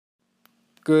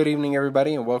Good evening,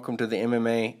 everybody, and welcome to the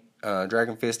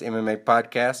Dragon Fist MMA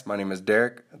podcast. My name is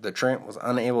Derek. The Trent was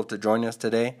unable to join us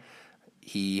today.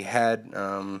 He had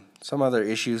some other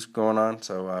issues going on,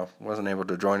 so wasn't able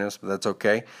to join us, but that's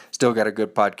okay. Still got a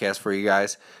good podcast for you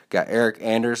guys. Got Eric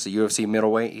Anders, the UFC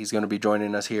middleweight. He's going to be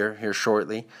joining us here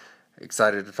shortly.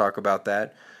 Excited to talk about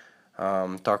that.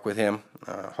 Talk with him.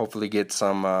 Hopefully get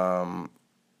some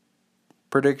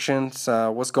predictions,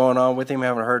 what's going on with him.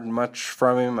 Haven't heard much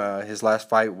from him. His last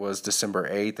fight was December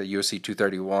 8th at UFC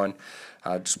 231.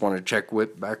 Just wanted to check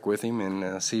back with him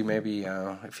and see maybe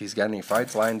if he's got any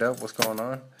fights lined up, what's going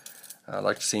on. I'd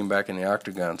like to see him back in the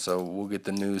octagon, so we'll get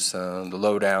the news, the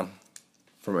lowdown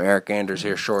from Eric Anders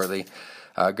here shortly.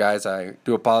 Guys, I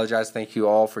do apologize. Thank you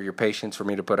all for your patience for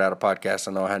me to put out a podcast.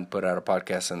 I know I hadn't put out a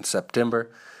podcast in September,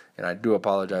 and I do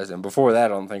apologize. And before that, I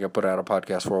don't think I put out a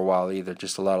podcast for a while either,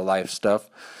 just a lot of life stuff.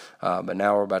 But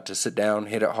now we're about to sit down,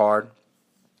 hit it hard.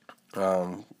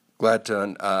 Glad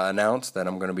to announce that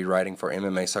I'm going to be writing for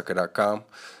MMAsucker.com.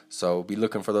 So be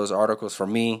looking for those articles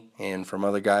from me and from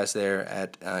other guys there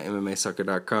at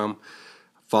MMAsucker.com.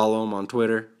 Follow them on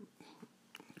Twitter.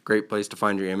 Great place to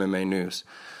find your MMA news.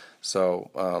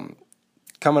 So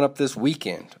coming up this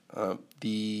weekend,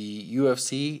 the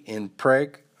UFC in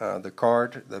Prague.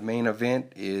 The main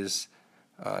event is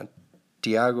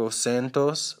Thiago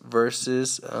Santos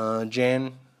versus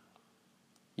Jan.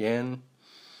 Can't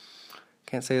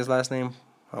say his last name.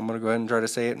 I'm going to go ahead and try to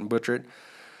say it and butcher it.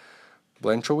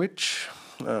 Blachowicz?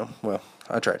 Well,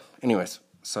 I tried. Anyways,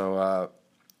 so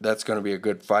that's going to be a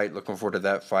good fight. Looking forward to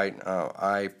that fight.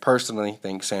 I personally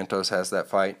think Santos has that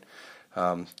fight.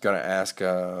 Going to ask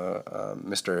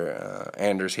Mr.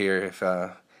 Anders here if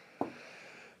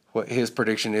what his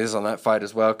prediction is on that fight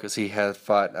as well, because he has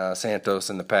fought Santos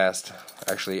in the past.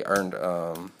 Actually earned,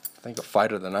 I think, a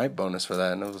fight of the night bonus for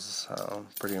that, and it was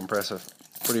pretty impressive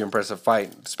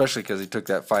fight, especially because he took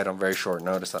that fight on very short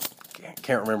notice. I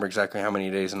can't remember exactly how many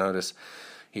days' notice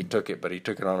he took it, but he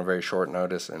took it on a very short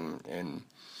notice, and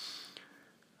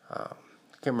I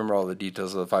can't remember all the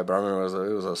details of the fight, but I remember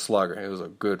it was a slugger. It was a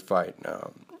good fight.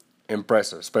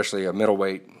 Impressive, especially a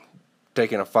middleweight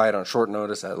taking a fight on short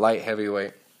notice at light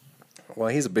heavyweight. Well,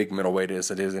 he's a big middleweight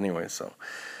as it is anyway, so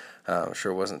I'm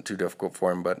sure it wasn't too difficult for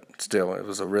him, but still, it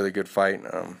was a really good fight.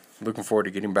 Looking forward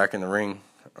to getting back in the ring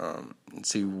and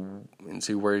see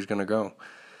where he's going to go.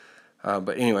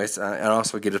 But anyways, and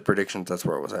also get his predictions. That's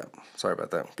where it was at. Sorry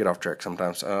about that. Get off track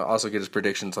sometimes. Also get his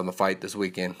predictions on the fight this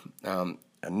weekend.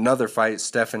 Another fight,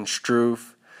 Stefan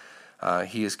Struve.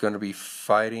 He is going to be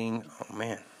fighting. Oh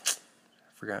man, I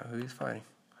forgot who he's fighting.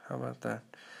 How about that?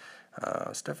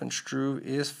 Stefan Struve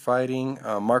is fighting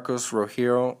Marcos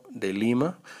Rogerio de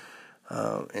Lima,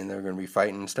 and they're going to be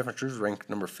fighting. Stefan Struve is ranked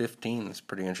number 15. It's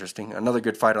pretty interesting. Another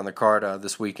good fight on the card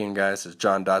this weekend, guys, is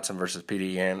John Dodson versus Peter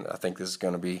Yan. I think this is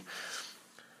going to be,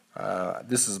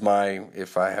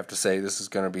 if I have to say, this is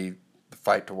going to be the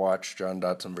fight to watch. John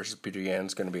Dodson versus Peter Yan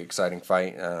is going to be an exciting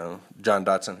fight. John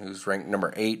Dodson, who's ranked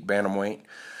number 8 bantamweight,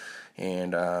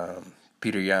 and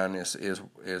Peter Yan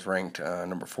is ranked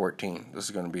number 14. This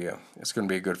is going to be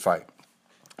a good fight.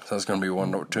 So it's going to be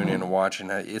one to tune in and watch,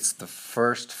 and it's the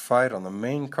first fight on the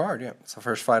main card. Yeah, it's the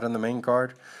first fight on the main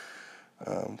card.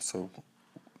 So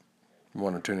you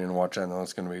want to tune in and watch that. I know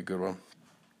it's going to be a good one.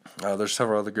 There's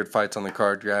several other good fights on the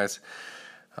card, guys.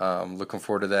 Looking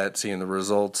forward to that, seeing the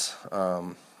results.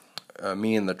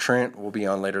 Me and the Trent will be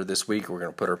on later this week. We're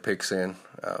going to put our picks in,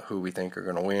 who we think are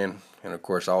going to win. And, of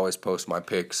course, I always post my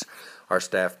picks, our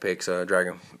staff picks,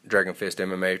 Dragon Fist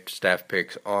MMA staff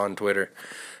picks on Twitter.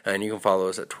 And you can follow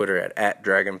us at Twitter at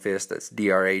Dragon Fist. That's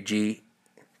DRAG,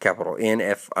 capital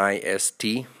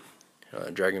NFIST,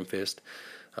 Dragon Fist.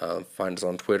 Find us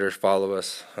on Twitter, follow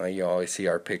us. You always see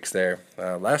our picks there.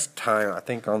 Last time, I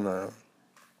think on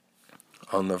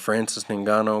the Francis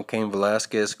Ngannou, Cain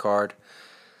Velasquez card,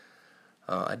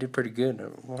 I did pretty good.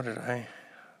 What did I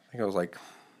think I was like,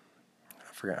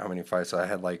 I forgot how many fights. I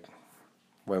had like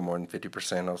way more than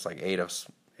 50%. I was like 8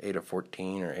 of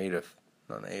 14 or 8 of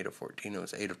 14. It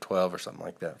was 8 of 12 or something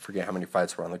like that. I forget how many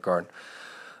fights were on the card.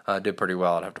 I did pretty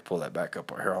well. I'd have to pull that back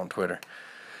up here on Twitter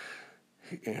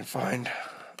and find.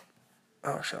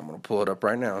 Actually, I'm going to pull it up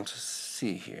right now and just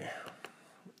see here.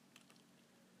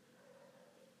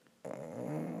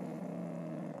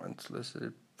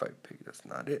 Unsolicited fight pick. That's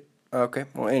not it. Okay.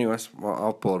 Well, anyways,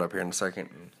 I'll pull it up here in a second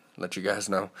and let you guys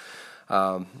know.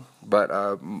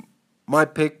 But my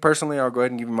pick, personally, I'll go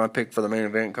ahead and give you my pick for the main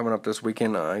event coming up this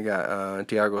weekend. I got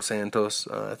Thiago Santos.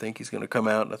 I think he's going to come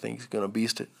out. I think he's going to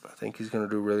beast it. I think he's going to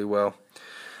do really well.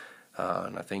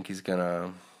 And I think he's going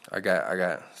to... I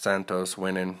got Santos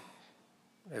winning,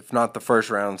 if not the first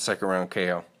round, second round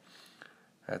KO.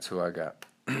 That's who I got.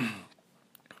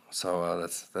 So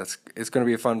that's it's going to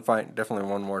be a fun fight. Definitely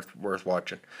one worth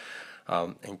watching.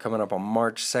 And coming up on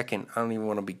March 2nd, I don't even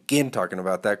want to begin talking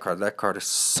about that card. That card is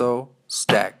so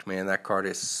stacked, man. That card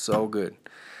is so good.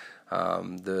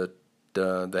 The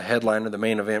headliner, the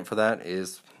main event for that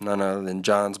is none other than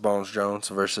John Bones Jones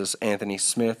versus Anthony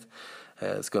Smith.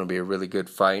 It's going to be a really good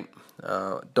fight.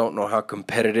 Don't know how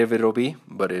competitive it'll be,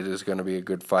 but it is going to be a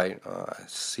good fight. I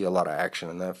see a lot of action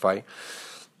in that fight.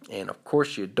 And, of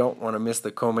course, you don't want to miss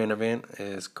the co-main event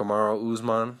is Kamaru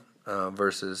Usman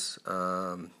versus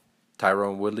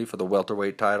Tyrone Woodley for the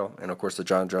welterweight title. And, of course, the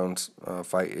John Jones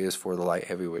fight is for the light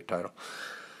heavyweight title.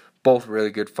 Both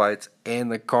really good fights.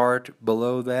 And the card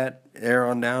below that, there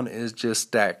on down, is just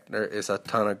stacked. There is a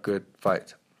ton of good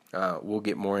fights. We'll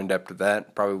get more in-depth to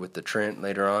that, probably with the Trent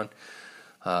later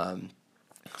on.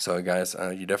 So, guys,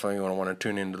 you definitely want to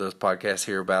tune into those podcasts,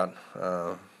 hear about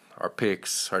our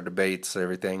picks, our debates,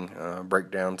 everything,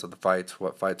 breakdowns of the fights,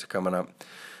 what fights are coming up,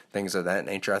 things of that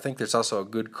nature. I think there's also a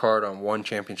good card on One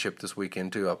Championship this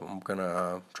weekend, too. I'm going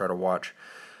to try to watch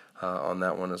on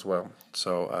that one as well.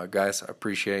 So, guys, I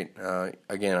appreciate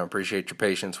your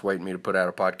patience waiting me to put out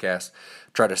a podcast.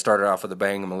 Try to start it off with a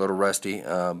bang. I'm a little rusty,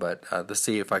 but let's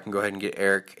see if I can go ahead and get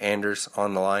Eric Anders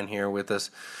on the line here with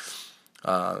us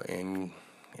and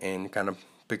kind of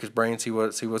pick his brain, see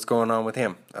what's going on with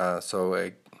him.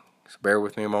 So bear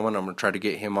with me a moment. I'm going to try to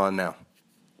get him on now.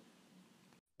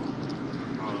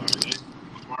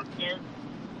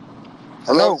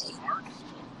 Hello.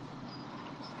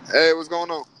 Hey, what's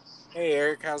going on? Hey,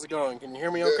 Eric. How's it going? Can you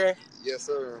hear me okay? Yes,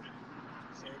 sir.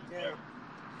 Okay.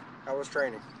 How was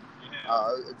training?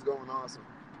 It's going awesome.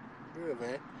 Good,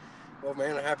 man. Well,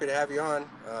 man, I'm happy to have you on.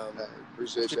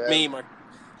 Appreciate you.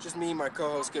 Just me and my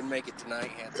co-host couldn't make it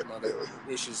tonight. Had some other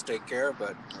issues to take care of,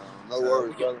 but no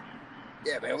worries, brother.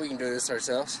 Yeah, man, we can do this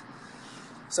ourselves.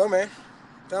 So, man,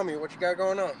 tell me what you got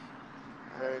going on.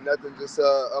 Ain't nothing. Just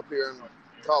up here in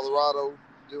Colorado,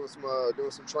 doing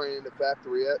some training at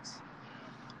Factory X.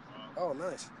 Oh,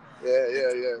 nice.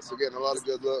 Yeah. So getting a lot of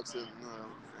good looks and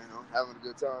having a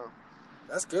good time.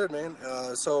 That's good, man.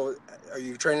 So, are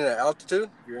you training at altitude?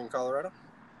 You're in Colorado?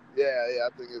 Yeah. I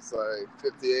think it's like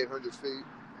 5,800 feet,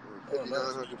 or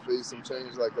 5,900 feet, some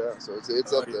change like that. So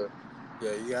it's up there.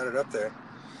 Yeah, you got it up there.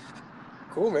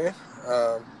 Cool, man.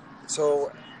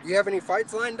 So, do you have any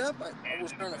fights lined up? I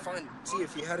was trying to see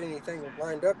if you had anything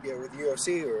lined up yet with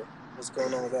UFC or what's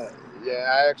going on with that. Yeah,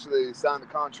 I actually signed a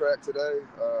contract today.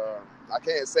 I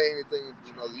can't say anything.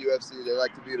 The UFC, they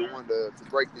like to be the one to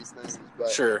break these things. But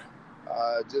sure.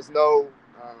 Just know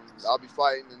I'll be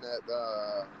fighting in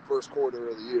that first quarter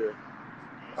of the year.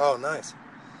 Oh, nice.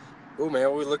 Cool,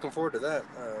 man. We're looking forward to that.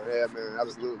 Yeah, man,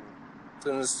 absolutely.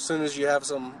 As soon as you have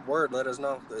some word, let us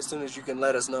know. As soon as you can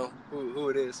let us know who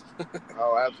it is.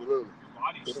 Oh, absolutely.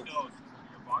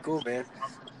 Cool, man.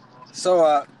 So,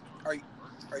 are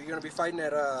you going to be fighting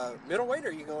at middleweight, or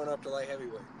are you going up to light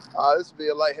heavyweight? This will be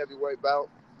a light heavyweight bout.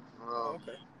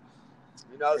 Okay.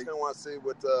 I just kind of want to see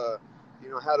what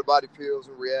how the body feels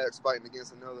and reacts fighting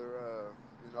against another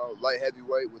light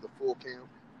heavyweight with a full camp.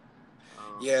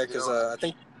 Yeah, because I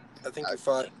think you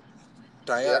fought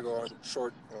Diago on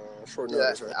short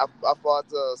notice, right? I fought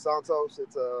Santos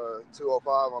at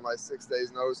 205 on like 6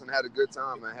 days' notice and had a good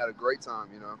time. I had a great time.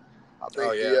 I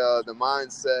think the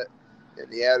mindset and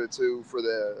the attitude for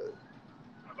the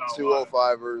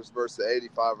 205ers versus the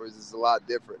 85ers is a lot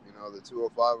different. The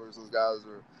 205ers, those guys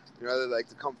are, they like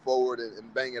to come forward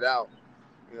and bang it out,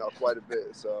 quite a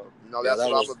bit. So, that's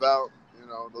what I'm about.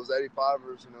 Those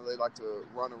 85ers, they like to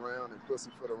run around and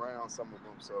pussyfoot around, some of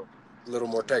them. So a little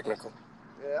more technical.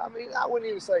 Yeah, I mean, I wouldn't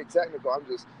even say technical. I'm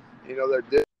just, they're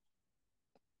different.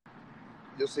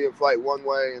 You'll see them fight one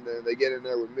way, and then they get in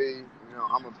there with me.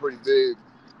 I'm a pretty big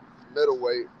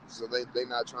middleweight, so they're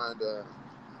not trying to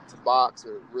box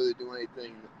or really do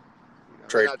anything.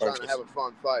 They're not trying to have a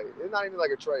fun fight. It's not even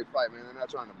like a trade fight, man. They're not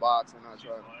trying to box. They're not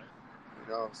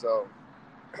trying, so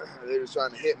they're just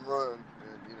trying to hit and run. And,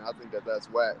 I think that's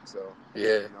whack. So,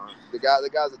 yeah. The guys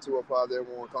at 205, they're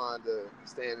more inclined to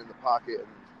stand in the pocket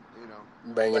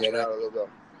and, banging it out a little bit.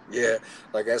 Yeah,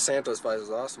 like that Santos fight was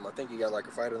awesome. I think you got like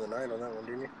a fight of the night on that one,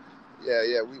 didn't you?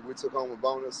 Yeah, we took home a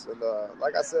bonus, and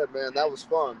like I said, man, that was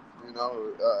fun. Even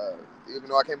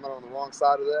though I came out on the wrong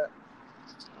side of that,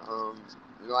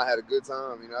 I had a good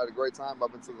time. I had a great time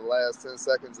up until the last 10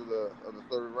 seconds of the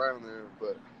third round there.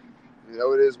 But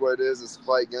it is what it is. It's a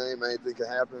fight game. Anything can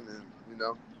happen, and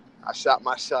I shot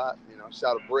my shot.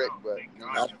 Shot a brick, but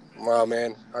well,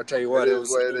 man, I'll tell you what, it is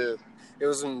what it is. It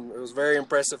was very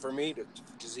impressive for me to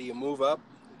see you move up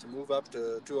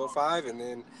to 205, and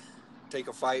then take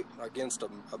a fight against a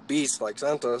beast like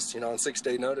Santos, on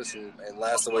 6-day notice and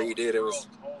last the way he did. It was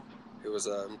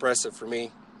impressive for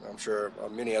me. I'm sure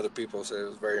many other people say it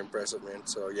was very impressive, man.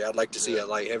 So, yeah, I'd like to see a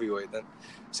light heavyweight. That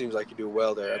seems like you do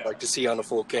well there. I'd like to see you on the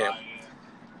full camp.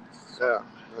 Yeah.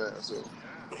 So,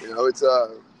 it's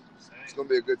going to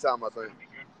be a good time, I think.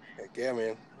 Heck yeah,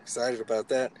 man. Excited about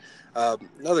that.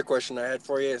 Another question I had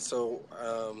for you. So,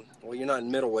 you're not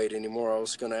in middleweight anymore. I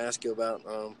was going to ask you about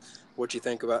what you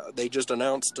think about. They just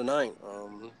announced tonight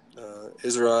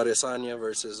Israel Adesanya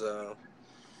versus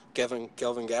Kelvin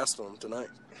Gastelum tonight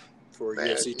for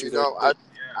UFC 238.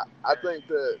 I think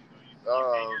that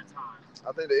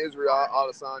Israel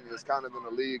Adesanya is kind of in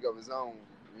a league of his own.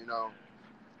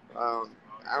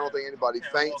 I don't think anybody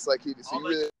faints like he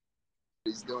really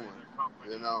he's doing.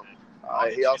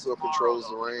 He also controls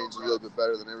the range a little bit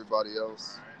better than everybody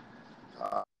else.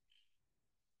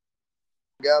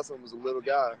 Gastelum was a little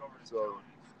guy, so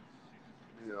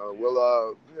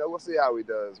we'll see how he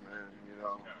does, man.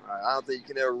 I don't think you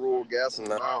can ever rule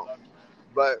Gastelum out,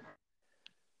 but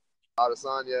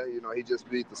Adesanya, he just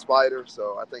beat the Spider,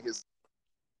 so I think his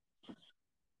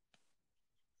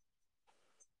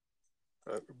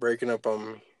breaking up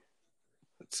on.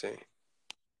 Let's see.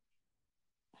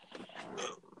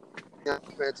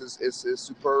 Defense is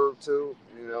superb too.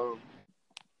 You're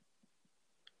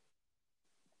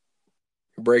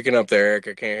breaking up there, Eric.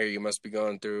 I can't hear you. You must be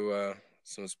going through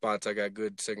some spots. I got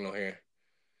good signal here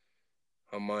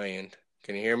on my end.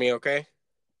 Can you hear me okay?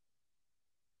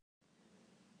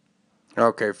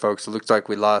 Okay, folks. It looks like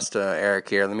we lost Eric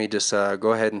here. Let me just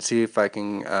go ahead and see if I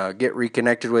can get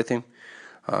reconnected with him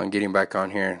and get him back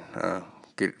on here.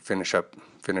 Finish up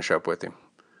with him.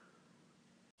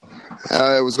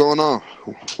 What's going on?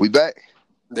 We back?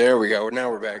 There we go. Now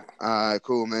we're back. All right,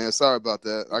 cool, man. Sorry about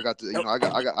that. I got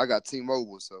I got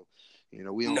T-Mobile, so we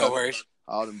don't no worries.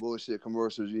 All them bullshit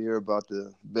commercials you hear about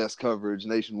the best coverage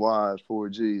nationwide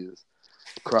 4G is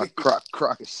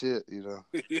crock of shit,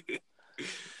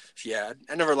 Yeah,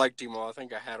 I never liked T-Mobile. I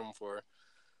think I had them for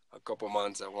a couple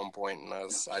months at one point, and I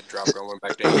dropped and went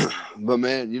back to 8. But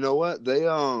man, you know what? They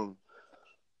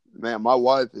man, my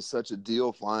wife is such a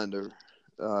deal finder.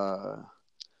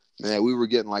 Man, we were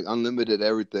getting like unlimited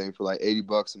everything for like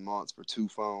 $80 a month for 2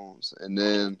 phones, and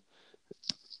then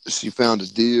she found a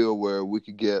deal where we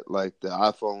could get like the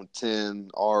iPhone 10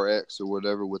 RX or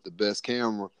whatever with the best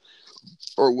camera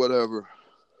or whatever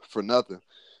for nothing.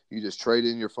 You just trade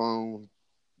in your phone,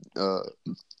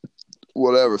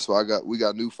 whatever. So we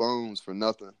got new phones for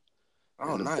nothing.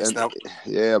 Oh, nice.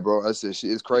 Yeah, bro. I said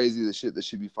it's crazy the shit that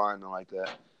she be finding like that.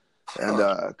 And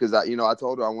because I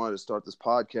told her I wanted to start this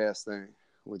podcast thing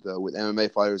with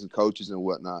MMA fighters and coaches and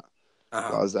whatnot.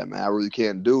 Uh-huh. I was like, man, I really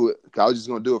can't do it. I was just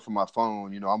gonna do it from my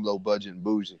phone. I'm low budget and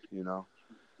bougie.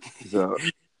 So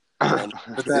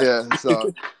yeah.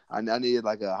 So I needed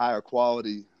like a higher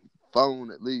quality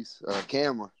phone, at least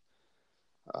camera.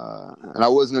 And I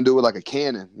wasn't gonna do it like a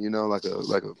Canon, like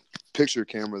a picture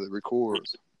camera that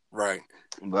records. Right.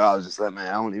 But I was just like, man,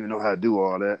 I don't even know how to do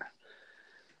all that.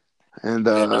 And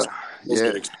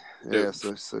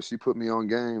so she put me on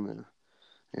game, and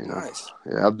nice.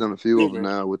 Yeah, I've done a few of them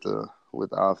now with the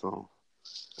iPhone.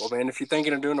 Well, man, if you're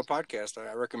thinking of doing a podcast,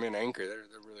 I recommend Anchor. They're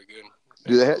really good.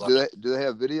 Do they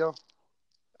have video?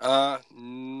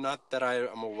 Not that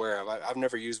I'm aware of. I've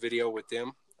never used video with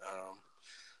them.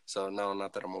 So no,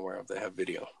 not that I'm aware of. They have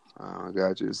video. I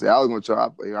got you. See, I was gonna try.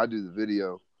 I do the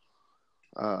video.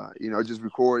 Just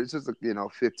record. It's just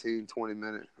 15, 20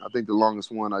 minutes. I think the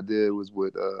longest one I did was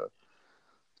with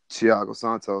Thiago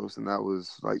Santos, and that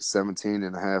was like 17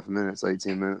 and a half minutes,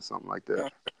 18 minutes, something like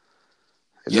that.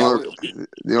 And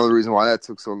the only reason why that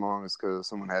took so long is because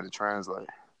someone had to translate.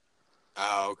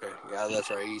 Oh, okay. Yeah,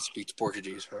 that's right. He speaks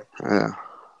Portuguese, right? Yeah.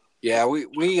 Yeah, we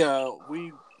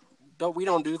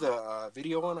don't do the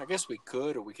video one. I guess we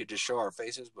could, or we could just show our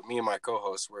faces. But me and my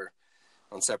co-host were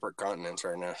on separate continents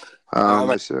right now.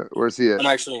 Where's he at? I'm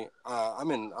actually,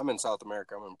 I'm in South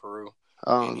America. I'm in Peru.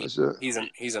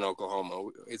 He's in Oklahoma.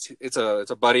 It's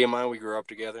a buddy of mine. We grew up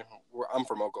together. I'm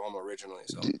from Oklahoma originally.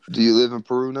 So. Do you live in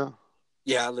Peru now?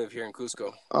 Yeah, I live here in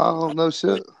Cusco. Oh, no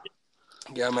shit.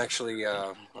 Yeah, I'm actually.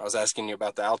 I was asking you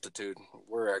about the altitude.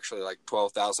 We're actually like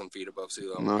 12,000 feet above sea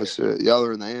level. No shit. Y'all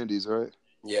are in the Andes, right?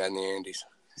 Yeah, in the Andes.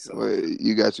 So. Wait,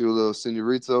 you got your little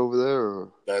senorita over there?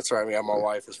 Or? That's right. Yeah, my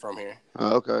wife is from here.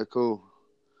 Oh, okay, cool.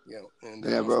 Yeah, and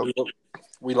bro.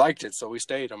 We liked it, so we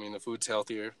stayed. I mean, the food's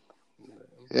healthier.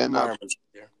 Yeah,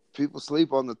 people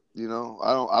sleep on the.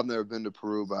 I've never been to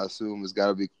Peru, but I assume it's got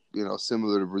to be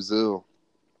similar to Brazil.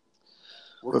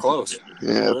 We're close.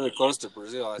 Yeah, we're really close to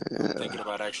Brazil. I'm thinking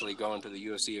about actually going to the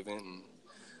UFC event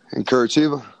in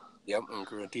Curitiba. Yep, I'm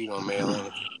Curitiba,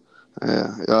 Maryland.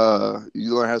 Yeah.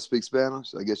 You learn how to speak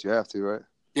Spanish? I guess you have to, right?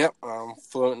 Yep, I'm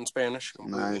fluent in Spanish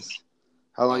completely. Nice.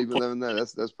 How long you been living there?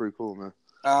 That's pretty cool, man.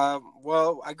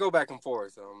 Well, I go back and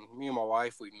forth. Me and my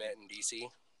wife, we met in D.C.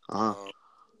 Uh-huh.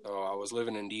 So I was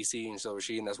living in D.C. and so was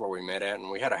she, and that's where we met at.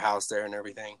 And we had a house there and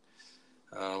everything.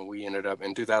 We ended up,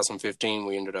 in 2015,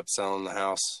 we ended up selling the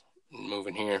house and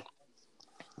moving here.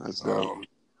 That's dope.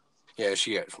 Yeah,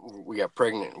 we got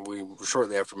pregnant. We were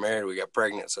shortly after married, we got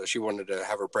pregnant. So she wanted to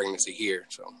have her pregnancy here.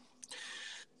 So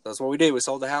that's what we did. We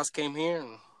sold the house, came here,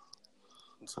 and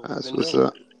that's what's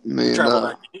up. We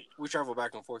travel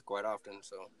back and forth quite often.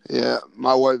 So yeah,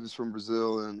 my wife is from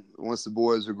Brazil, and once the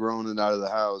boys are grown and out of the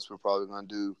house, we're probably gonna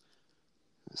do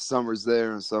summers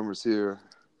there and summers here.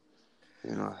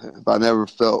 You know, if I never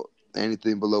felt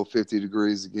anything below 50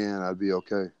 degrees again, I'd be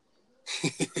okay.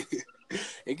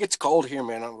 It gets cold here,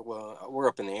 man. We're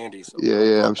up in the Andes. So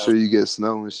yeah, I'm sure you get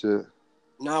snow and shit.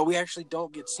 No, we actually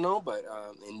don't get snow, but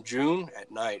in June at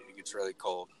night it gets really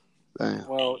cold. Damn.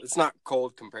 Well, it's not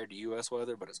cold compared to U.S.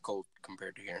 weather, but it's cold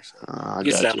compared to here. So it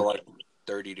gets down to like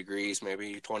 30 degrees,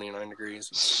 maybe 29 degrees.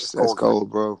 That's cold,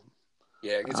 bro.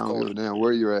 Yeah, it gets cold. I don't give a damn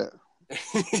where you're at.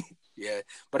 Yeah,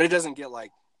 but it doesn't get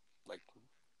like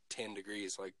 10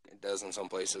 degrees like it does in some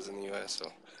places in the U.S. So,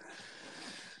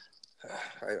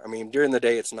 I mean, during the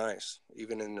day it's nice.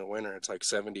 Even in the winter, it's like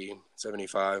 70,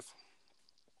 75.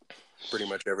 Pretty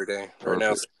much every day. Perfect. Right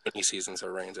now it's rainy season, so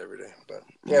it rains every day. But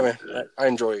yeah, man, I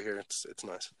enjoy it here. It's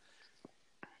nice.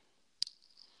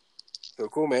 So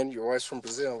cool, man. Your wife's from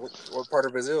Brazil. What part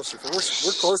of Brazil is she from?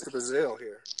 We're close to Brazil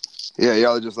here. Yeah,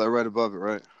 y'all are just like right above it,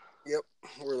 right? Yep,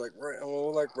 we're like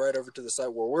right over to the side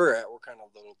where we're at. We're kind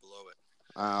of a little below it.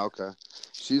 Okay.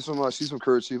 She's from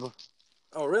Curitiba.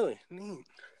 Oh, really? Neat.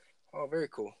 Oh, very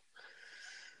cool.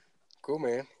 Cool,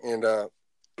 man. And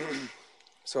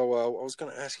so I was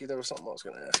going to ask you. There was something I was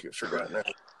going to ask you. I forgot now.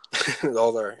 With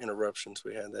all our interruptions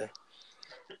we had there.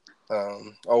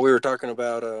 We were talking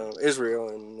about Israel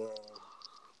and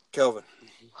Kelvin.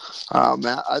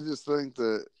 Man, I just think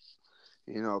that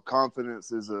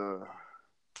confidence is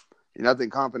I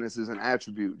think confidence is an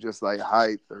attribute, just like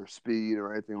height or speed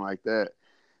or anything like that.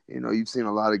 You've seen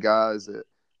a lot of guys that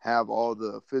have all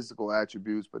the physical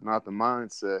attributes, but not the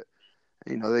mindset.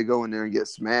 They go in there and get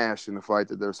smashed in the fight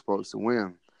that they're supposed to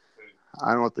win.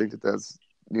 I don't think that's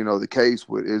the case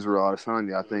with Israel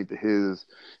Adesanya. I think that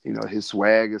his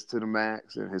swag is to the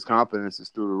max and his confidence is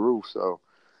through the roof. So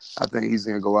I think he's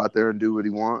going to go out there and do what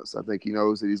he wants. I think he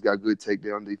knows that he's got good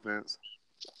takedown defense.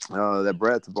 That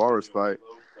Brad Tavares fight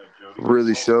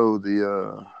really showed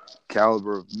the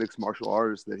caliber of mixed martial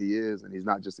artist that he is, and he's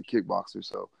not just a kickboxer.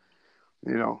 So,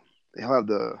 he'll have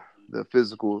the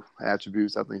physical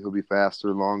attributes. I think he'll be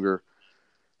faster, longer,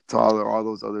 taller, all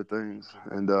those other things.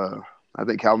 And I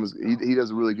think Calvin's he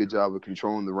does a really good job of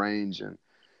controlling the range and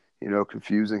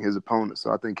confusing his opponent.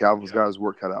 So I think Calvin's got his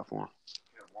work cut out for him.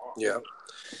 Yeah.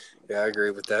 Yeah, I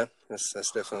agree with that.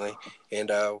 That's definitely.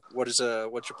 And what's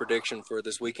your prediction for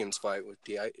this weekend's fight with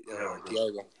Thiago?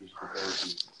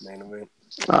 Main event.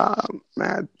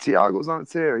 Man, Thiago's on a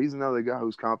tear. He's another guy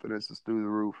whose confidence is through the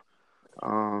roof.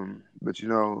 But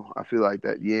I feel like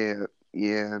that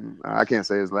Yan, I can't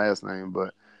say his last name,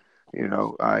 but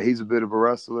he's a bit of a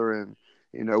wrestler, and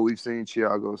we've seen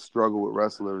Thiago struggle with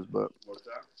wrestlers, but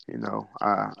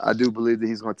I do believe that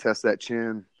he's going to test that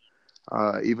chin.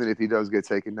 Even if he does get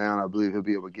taken down, I believe he'll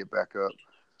be able to get back up.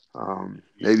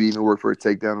 Maybe even work for a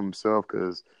takedown himself,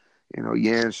 because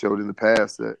Yan showed in the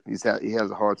past that he has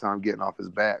a hard time getting off his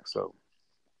back. So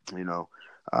I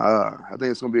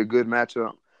think it's going to be a good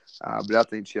matchup, but I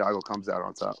think Thiago comes out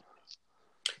on top.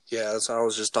 Yeah, I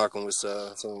was just talking with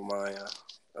some of my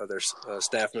other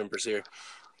staff members here,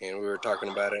 and we were talking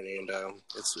about it. And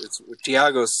it's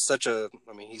Thiago's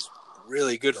he's a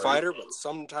really good fighter, but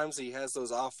sometimes he has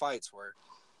those off fights where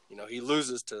he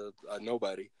loses to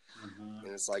nobody,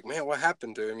 and it's like, man, what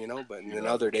happened to him? But then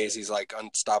other days he's like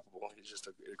unstoppable. He's just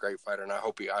a great fighter, and I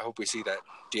hope we see that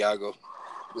Thiago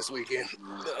this weekend,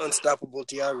 the unstoppable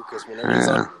Thiago, because whenever he's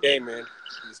on the game, man,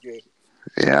 he's good.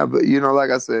 Yeah, but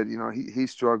like I said, he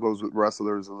struggles with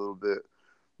wrestlers a little bit.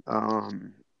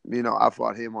 I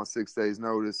fought him on 6 days'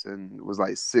 notice and was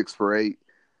like 6 for 8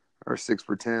 or 6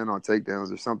 for 10 on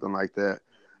takedowns or something like that.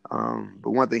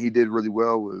 But one thing he did really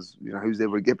well was, he was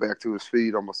able to get back to his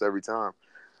feet almost every time,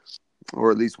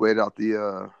 or at least wait out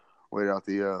the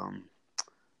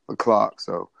clock.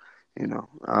 So,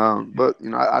 but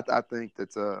I think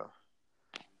that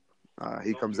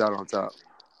he comes out on top.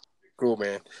 Cool,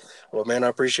 man. Well, man, I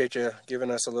appreciate you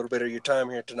giving us a little bit of your time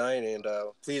here tonight, and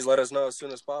please let us know as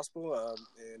soon as possible.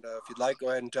 And if you'd like, go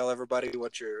ahead and tell everybody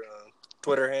what your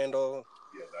Twitter handle?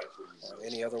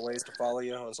 Any other ways to follow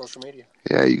you on social media?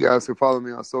 Yeah, you guys can follow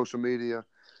me on social media,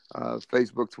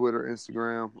 Facebook, Twitter,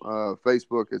 Instagram.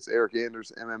 Facebook, it's Eryk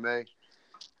Anders MMA.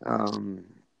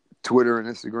 Twitter and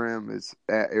Instagram is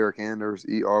at Eryk Anders,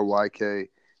 ErykAnders.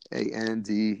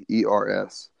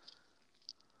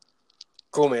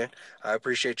 Cool, man. I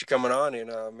appreciate you coming on,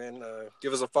 and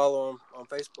give us a follow on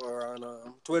Facebook or on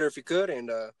Twitter if you could,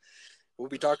 and we'll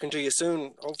be talking to you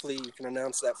soon. Hopefully, you can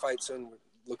announce that fight soon. We're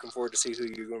looking forward to see who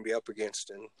you're going to be up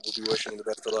against, and we'll be wishing you the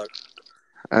best of luck.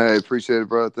 I appreciate it,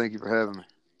 brother. Thank you for having me.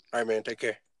 All right, man. Take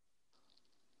care.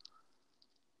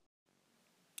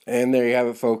 And there you have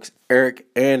it, folks. Eryk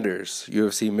Anders,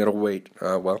 UFC middleweight.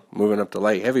 Moving up to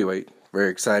light heavyweight. Very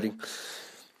exciting.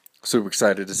 Super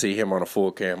excited to see him on a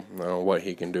full cam. What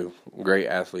he can do. Great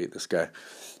athlete, this guy.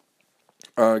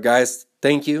 Guys,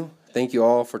 thank you. Thank you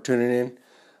all for tuning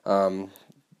in.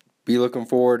 Be looking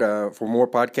forward for more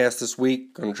podcasts this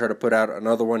week. Going to try to put out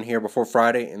another one here before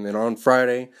Friday. And then on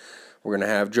Friday, we're going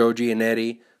to have Joe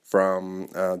Giannetti from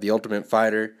The Ultimate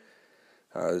Fighter.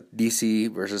 DC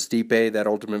versus Stipe, that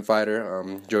Ultimate Fighter.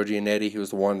 Joe Giannetti, he was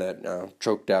the one that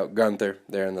choked out Gunther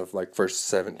there in the first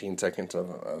 17 seconds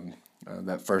of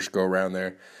that first go-around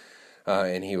there.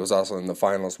 And he was also in the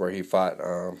finals where he fought,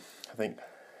 I think,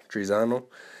 Trizano.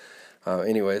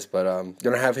 Going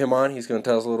to have him on. He's going to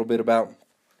tell us a little bit about,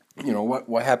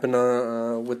 what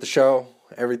happened with the show,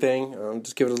 everything.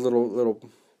 Just give it a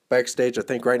little backstage. I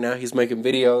think right now he's making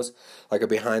videos, like a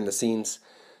behind-the-scenes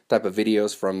type of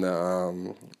videos from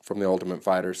the Ultimate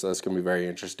Fighter, so that's going to be very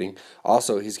interesting.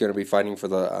 Also, he's going to be fighting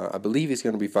for I believe he's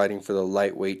going to be fighting for the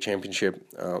lightweight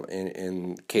championship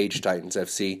in Cage Titans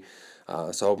FC.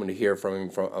 So hoping to hear from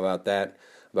him about that,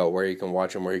 about where you can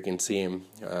watch him, where you can see him.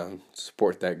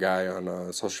 Support that guy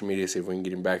on social media, see if we can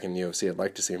get him back in the UFC. I'd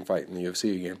like to see him fight in the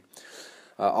UFC again.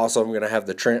 Also, I'm going to have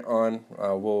the Trent on.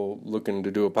 We'll looking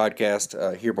to do a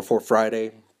podcast here before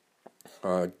Friday.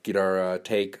 Get our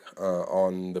take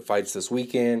on the fights this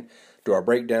weekend, do our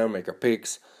breakdown, make our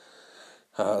picks,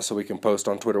 so we can post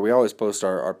on Twitter. We always post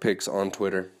our picks on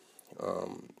Twitter,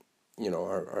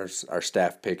 our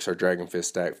staff picks, our Dragon Fist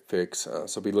staff picks,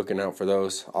 so be looking out for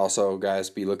those. Also, guys,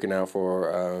 be looking out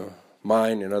for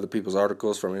mine and other people's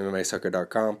articles from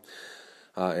MMAsucker.com,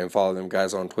 and follow them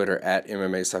guys on Twitter at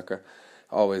MMAsucker.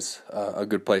 Always a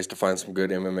good place to find some good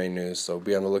MMA news, so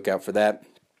be on the lookout for that.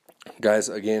 Guys,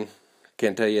 again,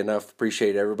 can't tell you enough.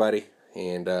 Appreciate everybody,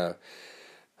 and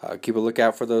keep a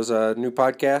lookout for those new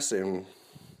podcasts, and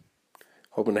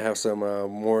hoping to have some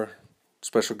more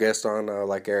special guests on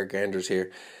like Eryk Anders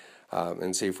here,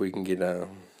 and see if we can get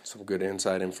some good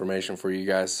inside information for you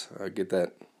guys. Get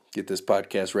this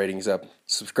podcast ratings up.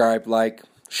 Subscribe, like,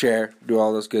 share, do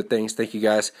all those good things. Thank you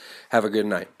guys. Have a good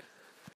night.